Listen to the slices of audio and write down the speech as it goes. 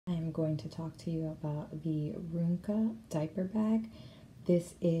I am going to talk to you about the Roomka diaper bag.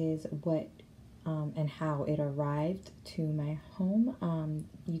 This is what and how it arrived to my home.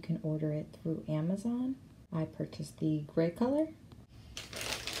 You can order it through Amazon. I purchased the gray color.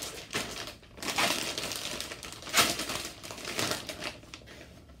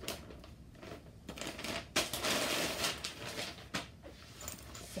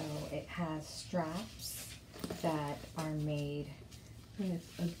 So it has straps that are made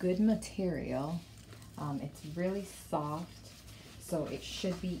with a good material. It's really soft, so it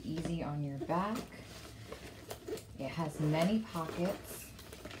should be easy on your back. It has many pockets.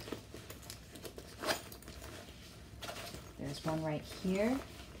 There's one right here,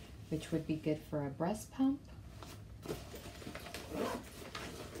 which would be good for a breast pump.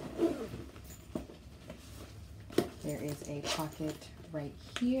 There is a pocket right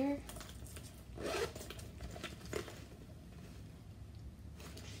here.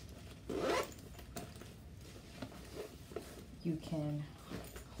 You can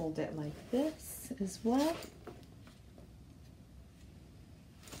hold it like this as well.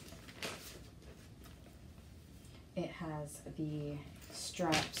 It has the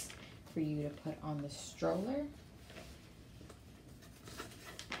straps for you to put on the stroller.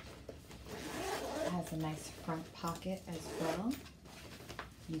 It has a nice front pocket as well.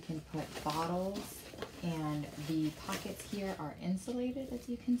 You can put bottles, and the pockets here are insulated, as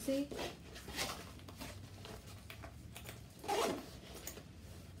you can see.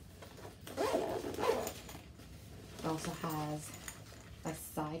 It also has a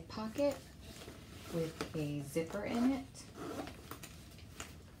side pocket with a zipper in it.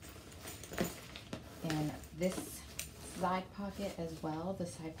 And this side pocket as well, the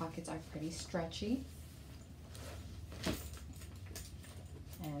side pockets are pretty stretchy.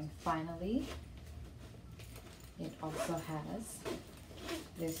 And finally, it also has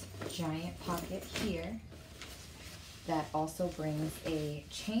this giant pocket here that also brings a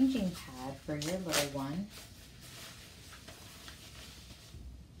changing pad for your little one.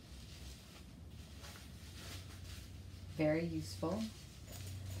 Very useful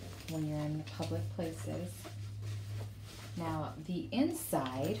when you're in public places. Now the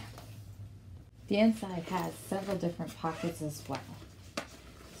inside has several different pockets as well.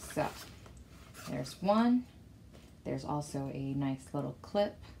 So there's one. There's also a nice little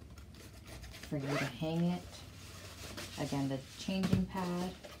clip for you to hang it. Again, the changing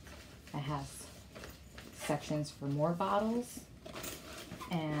pad. It has sections for more bottles.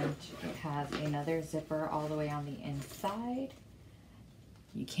 And it has another zipper all the way on the inside.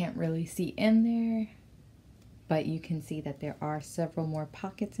 You can't really see in there, but you can see that there are several more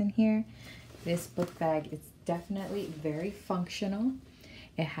pockets in here. This book bag is definitely very functional.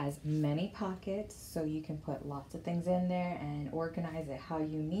 It has many pockets, so you can put lots of things in there and organize it how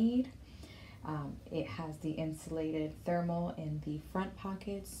you need. It has the insulated thermal in the front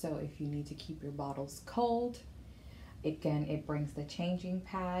pockets, so if you need to keep your bottles cold. Again, it brings the changing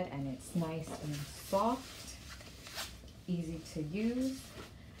pad, and it's nice and soft, easy to use.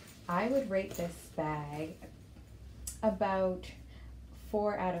 I would rate this bag about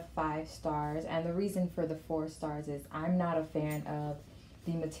 4 out of 5 stars, and the reason for the 4 stars is I'm not a fan of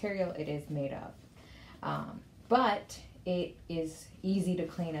the material it is made of, but it is easy to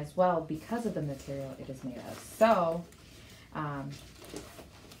clean as well because of the material it is made of. So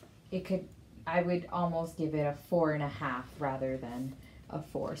I would almost give it a 4.5 rather than a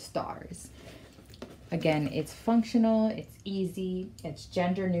 4 stars. Again, it's functional, it's easy, it's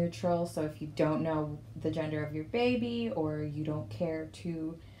gender neutral, so if you don't know the gender of your baby or you don't care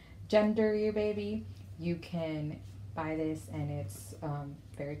to gender your baby, you can buy this, and it's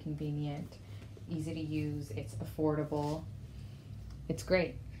very convenient, easy to use, it's affordable, it's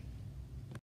great.